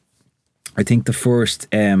heard it, I think the first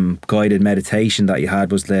guided meditation that you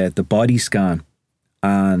had was the body scan.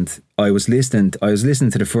 And I was listening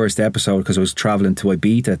to the first episode because I was traveling to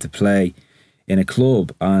Ibiza to play in a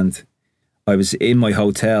club, and I was in my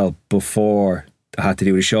hotel before I had to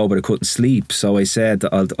do the show, but I couldn't sleep. So I said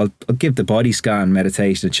I'll give the body scan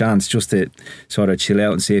meditation a chance, just to sort of chill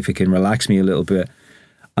out and see if it can relax me a little bit.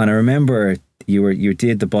 And I remember you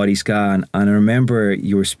did the body scan, and I remember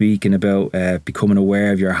you were speaking about becoming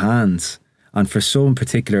aware of your hands. And for some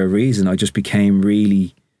particular reason, I just became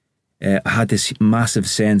really, I had this massive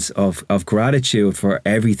sense of gratitude for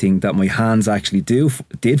everything that my hands actually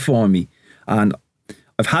did for me. And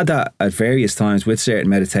I've had that at various times with certain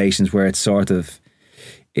meditations where it's sort of,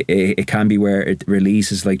 it can be where it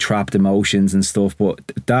releases like trapped emotions and stuff. But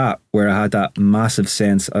that, where I had that massive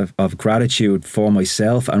sense of gratitude for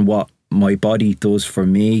myself and what my body does for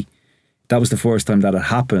me, that was the first time that it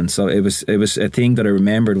happened. So it was a thing that I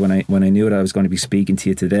remembered when I knew that I was going to be speaking to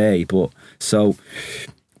you today. But so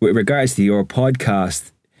with regards to your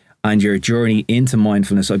podcast and your journey into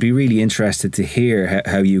mindfulness, I'd be really interested to hear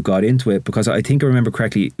how you got into it, because I think I remember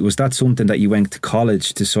correctly, was that something that you went to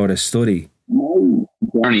college to sort of study? My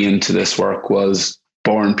journey into this work was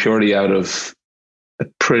born purely out of a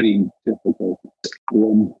pretty difficult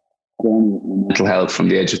journey with mental health from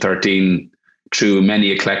the age of 13 through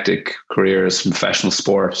many eclectic careers, from professional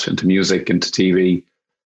sport into music into TV.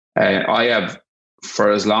 I have, for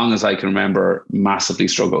as long as I can remember, massively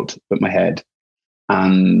struggled with my head,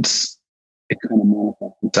 and it kind of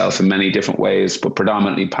manifests itself in many different ways, but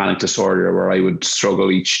predominantly panic disorder, where I would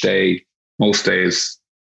struggle each day, most days,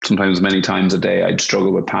 sometimes many times a day. I'd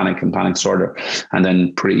struggle with panic and panic disorder, and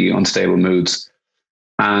then pretty unstable moods.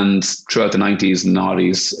 And throughout the 90s and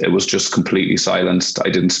 90s, it was just completely silenced.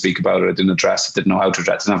 I didn't speak about it. I didn't address it. Didn't know how to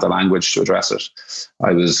address it. Didn't have the language to address it.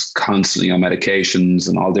 I was constantly on medications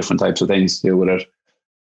and all different types of things to deal with it.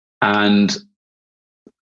 And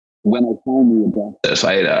when I finally addressed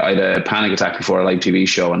it, I had a panic attack before a live TV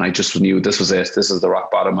show, and I just knew this was it. This is the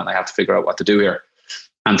rock bottom, and I have to figure out what to do here.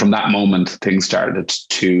 And from that moment, things started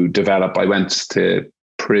to develop. I went to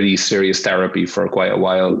pretty serious therapy for quite a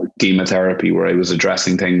while, chemotherapy, where I was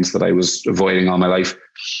addressing things that I was avoiding all my life.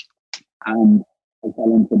 And I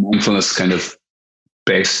fell into mindfulness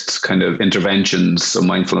based interventions, so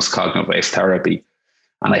mindfulness cognitive based therapy.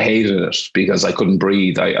 And I hated it because I couldn't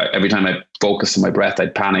breathe. Every time I focused on my breath,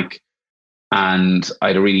 I'd panic, and I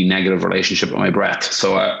had a really negative relationship with my breath.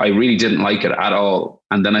 So I really didn't like it at all.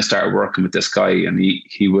 And then I started working with this guy, and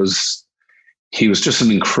he was just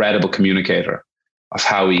an incredible communicator. of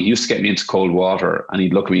how he used to get me into cold water, and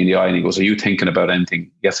he'd look me in the eye and he goes, "Are you thinking about anything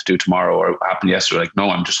you have to do tomorrow or what happened yesterday?" Like, "No,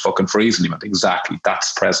 I'm just fucking freezing." He went, "Exactly.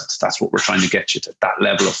 That's presence. That's what we're trying to get you to, that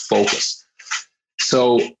level of focus."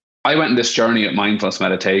 So I went on this journey at mindfulness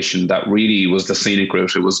meditation that really was the scenic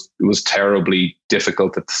route. It was terribly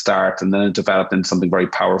difficult at the start, and then it developed into something very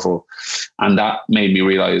powerful. And that made me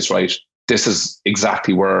realize, right, this is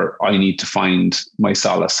exactly where I need to find my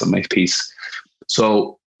solace and my peace.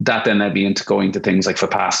 So that then led me into going to things like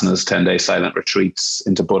Vipassanas, 10-day silent retreats,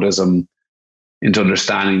 into Buddhism, into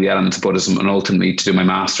understanding the elements of Buddhism, and ultimately to do my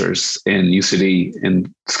master's in UCD,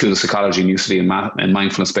 in School of Psychology in UCD, in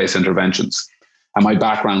mindfulness-based interventions. And my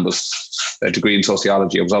background was a degree in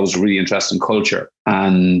sociology. I was always really interested in culture,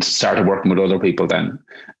 and started working with other people then,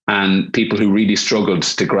 and people who really struggled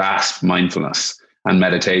to grasp mindfulness and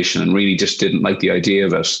meditation and really just didn't like the idea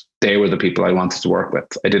of it. They were the people I wanted to work with.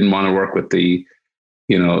 I didn't want to work with the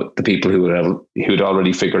people who'd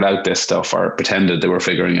already figured out this stuff or pretended they were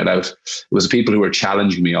figuring it out. It was the people who were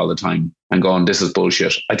challenging me all the time and going, "This is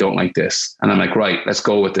bullshit. I don't like this." And I'm like, "Right, let's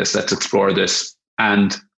go with this. Let's explore this."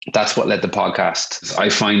 And that's what led the podcast. I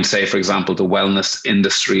find, say, for example, the wellness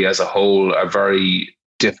industry as a whole a very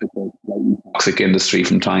difficult, toxic industry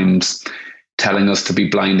from times, telling us to be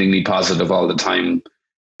blindingly positive all the time.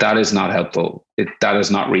 That is not helpful. That is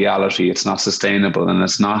not reality. It's not sustainable, and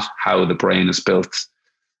it's not how the brain is built.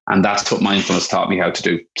 And that's what mindfulness taught me how to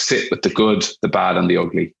do. Sit with the good, the bad, and the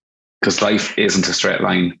ugly, because life isn't a straight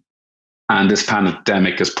line. And this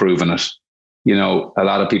pandemic has proven it. You know, a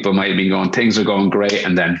lot of people might be going, things are going great,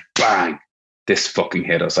 and then bang, this fucking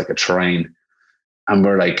hit us like a train. And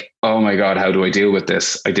we're like, "Oh my God, how do I deal with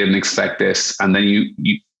this? I didn't expect this." And then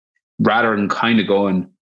you rather than kind of going,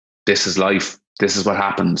 "This is life. This is what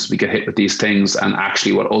happens. We get hit with these things, and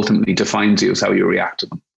actually what ultimately defines you is how you react to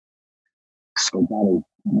them." So that is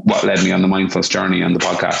what led me on the mindfulness journey and the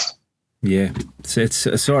podcast. Yeah, it's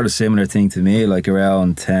a sort of similar thing to me. Like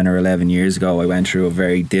around 10 or 11 years ago, I went through a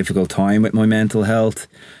very difficult time with my mental health.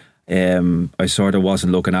 I sort of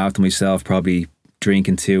wasn't looking after myself, probably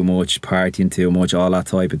drinking too much, partying too much, all that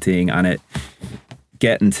type of thing. And it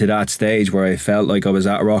getting to that stage where I felt like I was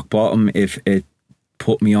at rock bottom, if it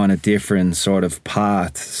put me on a different sort of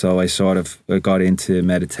path. So I got into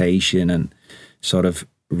meditation and sort of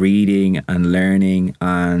reading and learning.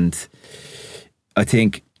 And I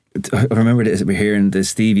think I remember this, we're hearing the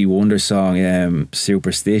Stevie Wonder song,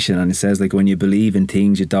 Superstition, and it says, like, when you believe in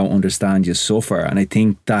things you don't understand, you suffer. And I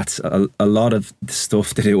think that's a lot of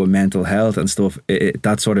stuff to do with mental health and stuff.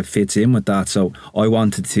 That sort of fits in with that. So I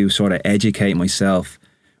wanted to sort of educate myself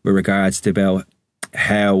with regards to about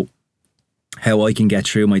how I can get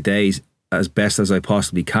through my days as best as I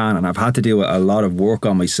possibly can. And I've had to do a lot of work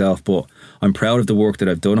on myself, but I'm proud of the work that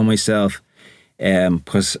I've done on myself.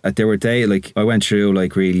 Because there were days, like, I went through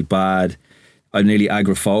like really bad, I'm nearly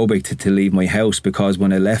agoraphobic to leave my house, because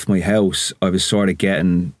when I left my house I was sort of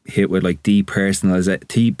getting hit with like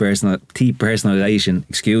depersonalization,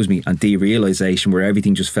 and derealization, where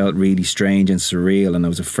everything just felt really strange and surreal, and I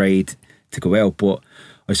was afraid to go out. But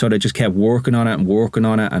I sort of just kept working on it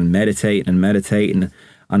and meditating,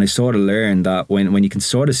 and I sort of learned that when you can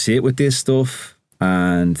sort of sit with this stuff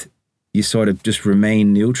and you sort of just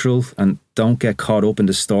remain neutral and don't get caught up in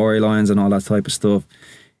the storylines and all that type of stuff,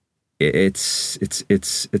 it's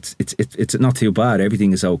not too bad.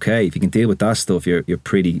 Everything is okay. If you can deal with that stuff, you're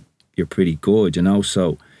pretty good, you know.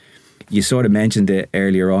 So you sort of mentioned it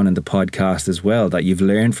earlier on in the podcast as well, that you've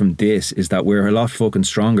learned from this is that we're a lot fucking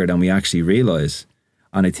stronger than we actually realize.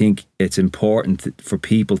 And I think it's important for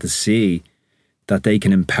people to see that they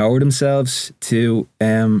can empower themselves to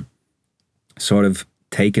sort of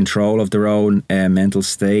take control of their own mental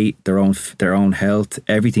state, their own health,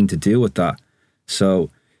 everything to do with that. So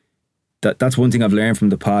that's one thing I've learned from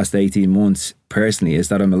the past 18 months personally, is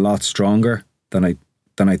that I'm a lot stronger than I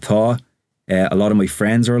thought. A lot of my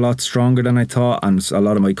friends are a lot stronger than I thought, and a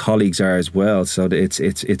lot of my colleagues are as well. So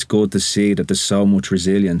it's good to see that there's so much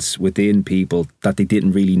resilience within people that they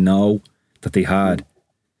didn't really know that they had.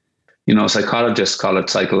 You know, psychologists call it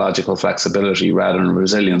psychological flexibility rather than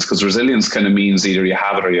resilience, because resilience kind of means either you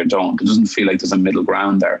have it or you don't. It doesn't feel like there's a middle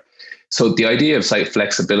ground there. So the idea of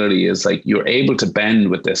flexibility is like you're able to bend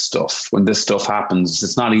with this stuff. When this stuff happens,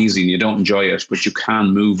 it's not easy and you don't enjoy it, but you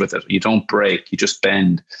can move with it. You don't break, you just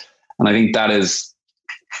bend. And I think that is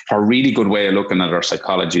a really good way of looking at our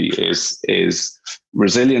psychology. Is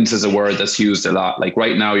resilience is a word that's used a lot. Like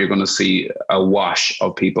right now, you're going to see a wash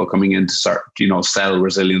of people coming in to start, sell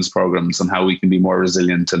resilience programs and how we can be more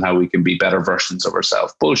resilient and how we can be better versions of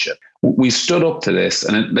ourselves. Bullshit. We stood up to this,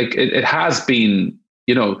 and it has been,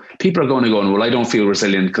 people are going to go, well, I don't feel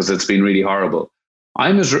resilient because it's been really horrible.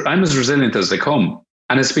 I'm as resilient as they come.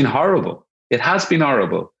 And it's been horrible. It has been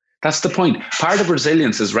horrible. That's the point. Part of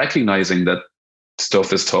resilience is recognizing that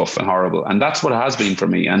stuff is tough and horrible. And that's what it has been for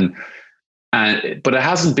me. But it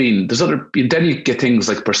hasn't been, then you get things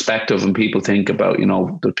like perspective, and people think about,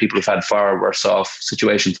 the people who've had far worse off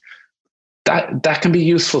situations. That can be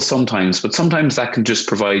useful sometimes, but sometimes that can just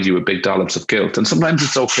provide you with big dollops of guilt. And sometimes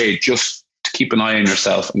it's okay just to keep an eye on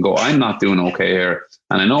yourself and go, I'm not doing okay here.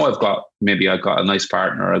 And I know I've got a nice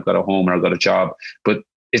partner, I've got a home, or I've got a job, but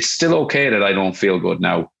it's still okay that I don't feel good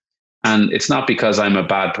now. And it's not because I'm a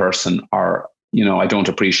bad person or, I don't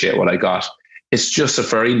appreciate what I got. It's just a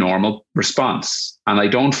very normal response. And I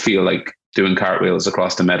don't feel like doing cartwheels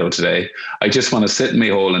across the meadow today. I just want to sit in my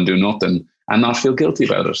hole and do nothing and not feel guilty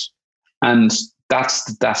about it. And that's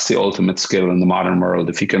the ultimate skill in the modern world.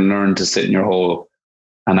 If you can learn to sit in your hole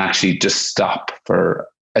and actually just stop for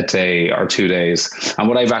a day or 2 days. And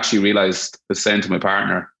what I've actually realized is saying to my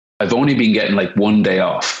partner, I've only been getting like 1 day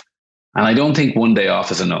off. And I don't think 1 day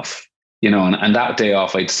off is enough, and that day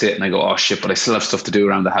off I'd sit and I go, oh shit, but I still have stuff to do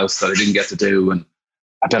around the house that I didn't get to do. And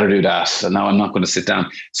I better do that. And now I'm not going to sit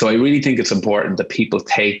down. So I really think it's important that people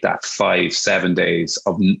take that 5-7 days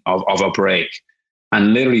of a break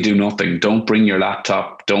and literally do nothing. Don't bring your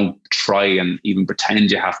laptop. Don't try and even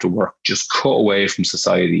pretend you have to work. Just cut away from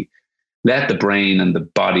society. Let the brain and the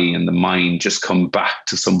body and the mind just come back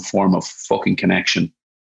to some form of fucking connection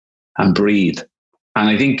and breathe. And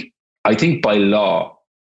I think by law,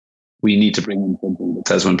 we need to bring in something that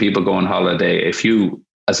says when people go on holiday, if you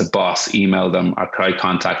as a boss email them or try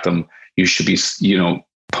contact them, you should be,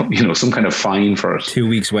 some kind of fine for it. 2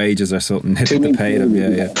 weeks' wages or something to pay them.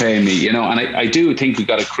 Yeah. Pay me, and I do think we've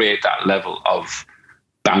got to create that level of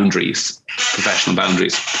boundaries, professional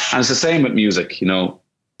boundaries. And it's the same with music,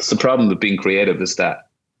 It's the problem with being creative is that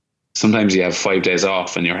sometimes you have 5 days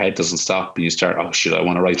off and your head doesn't stop and you start, oh shit, I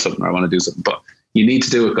want to write something or I want to do something. But you need to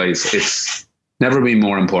do it, guys. It's never been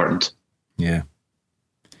more important. Yeah.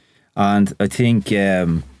 And I think I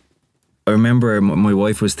remember my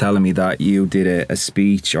wife was telling me that you did a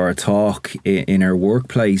speech or a talk in her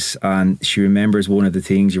workplace, and she remembers one of the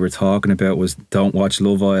things you were talking about was don't watch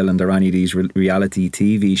Love Island or any of these reality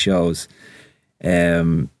TV shows.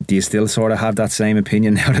 Do you still sort of have that same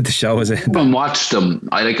opinion now that the show is in? I haven't watched them.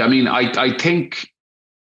 I think,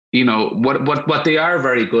 what they are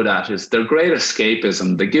very good at is they're great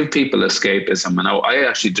escapism. They give people escapism. And I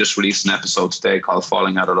actually just released an episode today called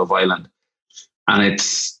Falling Out of Love Island. And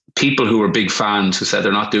it's people who were big fans who said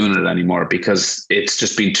they're not doing it anymore because it's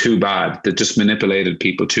just been too bad. They've just manipulated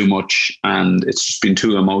people too much and it's just been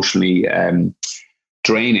too emotionally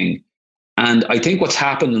draining. And I think what's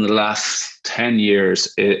happened in the last 10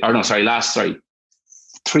 years,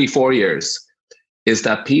 3-4 years, is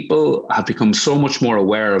that people have become so much more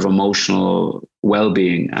aware of emotional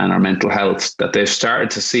well-being and our mental health that they've started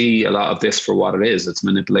to see a lot of this for what it is. It's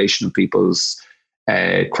manipulation of people's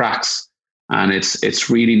cracks. And it's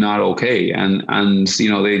really not okay. And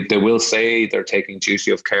they will say they're taking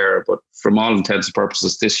duty of care, but from all intents and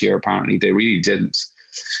purposes this year, apparently they really didn't.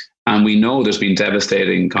 And we know there's been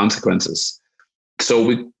devastating consequences.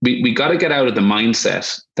 So we got to get out of the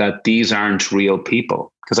mindset that these aren't real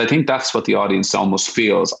people, because I think that's what the audience almost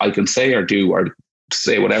feels. I can say or do or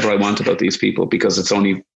say whatever I want about these people because it's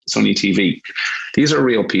only TV. These are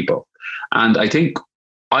real people. And I think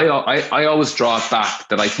I always draw it back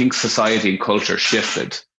that I think society and culture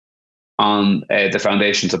shifted on the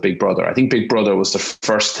foundations of Big Brother. I think Big Brother was the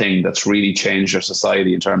first thing that's really changed our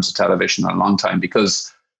society in terms of television in a long time,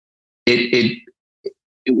 because it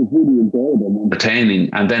was really enjoyable and entertaining.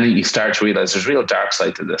 And then you start to realize there's a real dark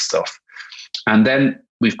side to this stuff. And then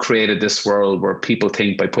we've created this world where people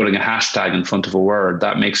think by putting a hashtag in front of a word,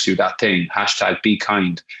 that makes you that thing, hashtag be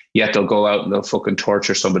kind. Yet they'll go out and they'll fucking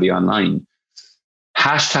torture somebody online.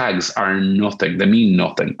 Hashtags are nothing. They mean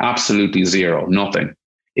nothing. Absolutely zero. Nothing.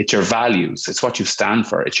 It's your values. It's what you stand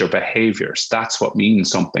for. It's your behaviors. That's what means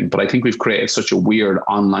something. But I think we've created such a weird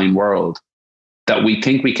online world that we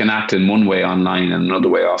think we can act in one way online and another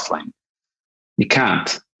way offline. You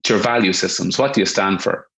can't. It's your value systems. What do you stand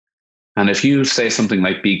for? And if you say something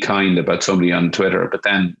like be kind about somebody on Twitter, but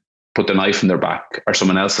then put the knife in their back or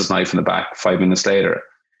someone else's knife in the back 5 minutes later,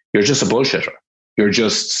 you're just a bullshitter.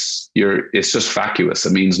 It's just vacuous.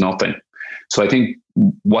 It means nothing. So I think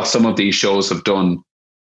what some of these shows have done,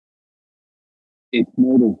 it's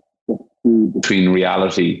more between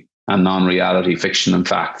reality and non-reality, fiction and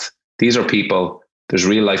fact. These are people. There's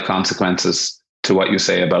real life consequences to what you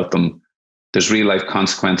say about them. There's real life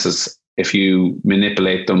consequences if you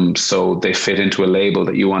manipulate them so they fit into a label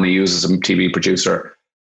that you want to use as a TV producer.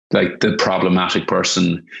 like the problematic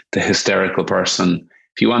person, the hysterical person.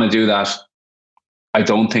 If you want to do that, I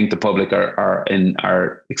don't think the public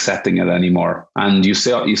are accepting it anymore. And you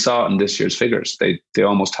saw it in this year's figures. They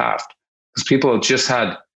almost halved, because people have just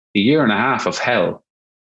had a year and a half of hell.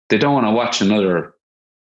 They don't want to watch another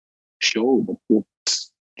show that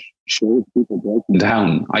shows people breaking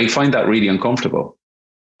down. I find that really uncomfortable,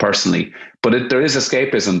 personally. But there is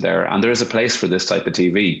escapism there, and there is a place for this type of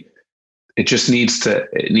TV. It just needs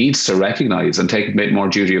to recognize and take a bit more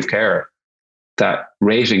duty of care that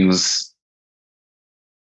ratings,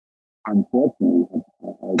 unfortunately,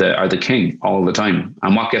 are the king all the time.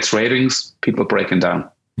 And what gets ratings? People breaking down.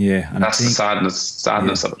 Yeah, and that's the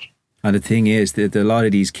sadness of it. And the thing is that a lot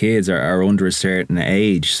of these kids are under a certain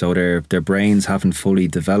age, so their brains haven't fully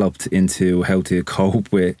developed into how to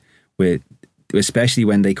cope with especially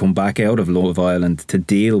when they come back out of Love Island, to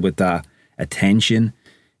deal with that attention.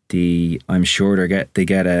 I'm sure they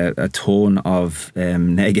get a ton of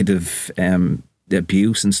negative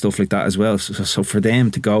abuse and stuff like that as well. So for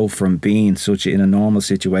them to go from being in a normal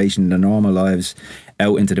situation, in their normal lives,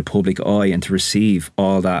 out into the public eye, and to receive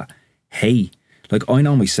all that hate. Like, I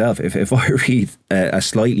know myself, if I read a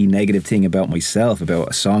slightly negative thing about myself, about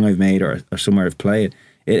a song I've made or somewhere I've played,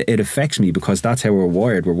 it affects me, because that's how we're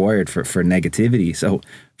wired. We're wired for negativity. So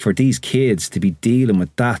for these kids to be dealing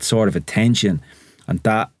with that sort of attention and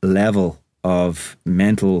that level of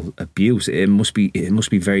mental abuse, it must be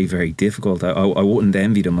very, very difficult. I wouldn't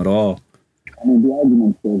envy them at all. I mean, the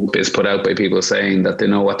argument is put out by people saying that they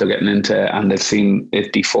know what they're getting into and they've seen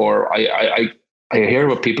it before. I hear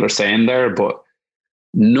what people are saying there, but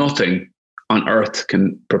nothing on earth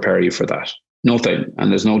can prepare you for that. Nothing.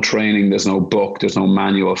 And there's no training, there's no book, there's no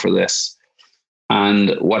manual for this.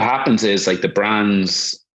 And what happens is, like, the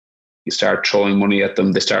brands, you start throwing money at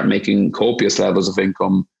them, they start making copious levels of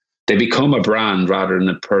income. They become a brand rather than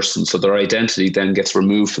a person. So their identity then gets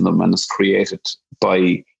removed from them and is created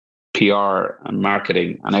by PR and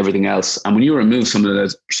marketing and everything else. And when you remove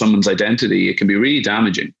someone's identity, it can be really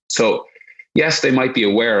damaging. So yes, they might be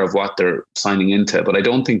aware of what they're signing into, but I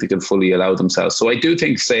don't think they can fully allow themselves. So I do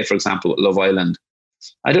think, say, for example, Love Island,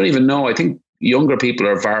 I don't even know. I think younger people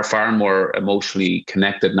are far more emotionally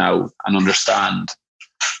connected now and understand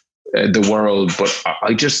the world. But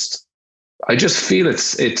I just feel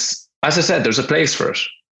it's, as I said, there's a place for it.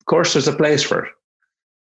 Of course, there's a place for it.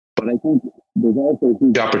 But I think there's also a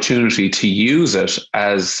huge opportunity to use it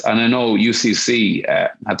as, and I know UCC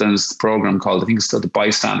have done this program called, I think it's still the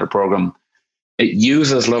Bystander program. It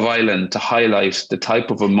uses Love Island to highlight the type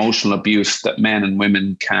of emotional abuse that men and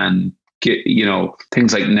women can get,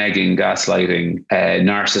 things like negging, gaslighting,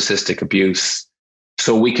 narcissistic abuse.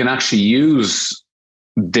 So we can actually use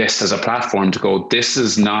this as a platform to go, this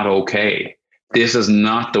is not okay. This is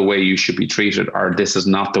not the way you should be treated, or this is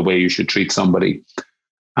not the way you should treat somebody.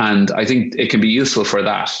 And I think it can be useful for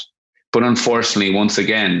that. But unfortunately, once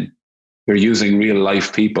again, you're using real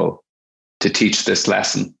life people to teach this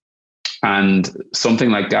lesson. And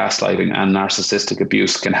something like gaslighting and narcissistic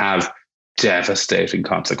abuse can have devastating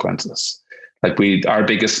consequences. Like our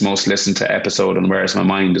biggest, most listened to episode on Where's My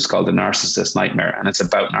Mind is called The Narcissist Nightmare. And it's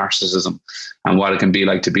about narcissism and what it can be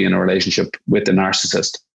like to be in a relationship with a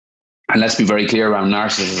narcissist. And let's be very clear around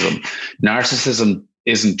narcissism. Narcissism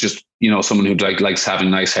isn't just, someone who likes having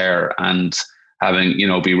nice hair and having,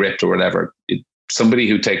 be ripped or whatever. Somebody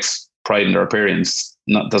who takes pride in their appearance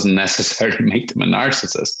doesn't necessarily make them a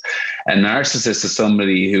narcissist. A narcissist is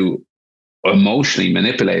somebody who emotionally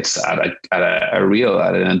manipulates at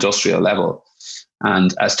an industrial level.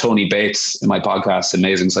 And as Tony Bates in my podcast,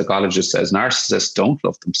 Amazing Psychologist, says, narcissists don't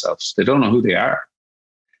love themselves. They don't know who they are.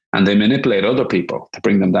 And they manipulate other people to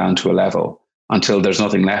bring them down to a level until there's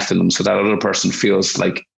nothing left in them. So that other person feels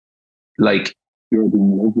like you're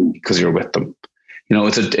being lovely because you're with them.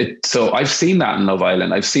 So I've seen that in Love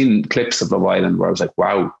Island. I've seen clips of Love Island where I was like,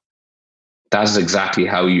 wow, that is exactly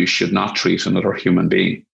how you should not treat another human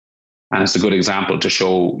being. And it's a good example to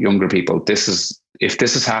show younger people, if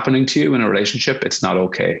this is happening to you in a relationship, it's not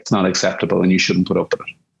okay. It's not acceptable and you shouldn't put up with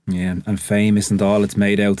it. Yeah, and fame isn't all it's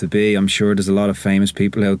made out to be. I'm sure there's a lot of famous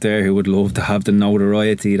people out there who would love to have the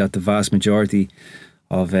notoriety that the vast majority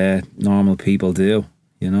of normal people do,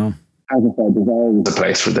 As I said, there's always a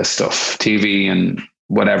place for this stuff. TV and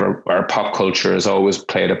whatever, our pop culture has always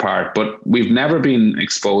played a part, but we've never been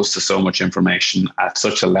exposed to so much information at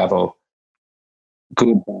such a level.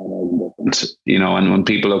 Good, bad, and different. And when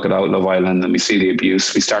people look at Love Island and we see the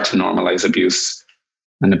abuse, we start to normalize abuse.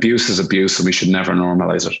 And abuse is abuse, and we should never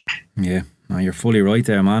normalize it. Yeah, no, you're fully right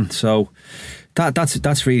there, man. So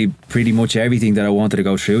That's really pretty much everything that I wanted to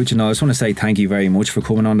go through. You know, I just want to say thank you very much for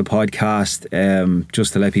coming on the podcast.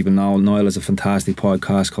 Just to let people know, Niall has a fantastic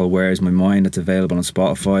podcast called Where Is My Mind? It's available on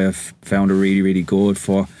Spotify. I've found it really, really good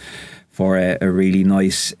for a really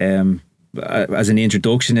nice as an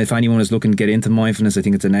introduction. If anyone is looking to get into mindfulness, I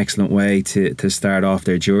think it's an excellent way to start off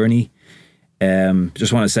their journey.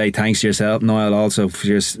 Just want to say thanks to yourself, Niall, also for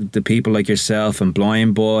the people like yourself and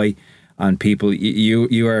Blind Boy and people.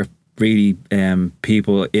 You are really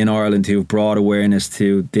people in Ireland who have brought awareness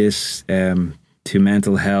to this, to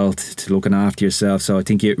mental health, to looking after yourself. So I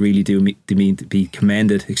think you really do mean to be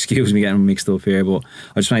commended. Excuse me getting mixed up here, but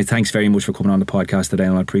I just want to thanks very much for coming on the podcast today,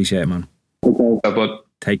 and I appreciate it, man. Okay, but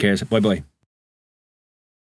take care. Bye bye.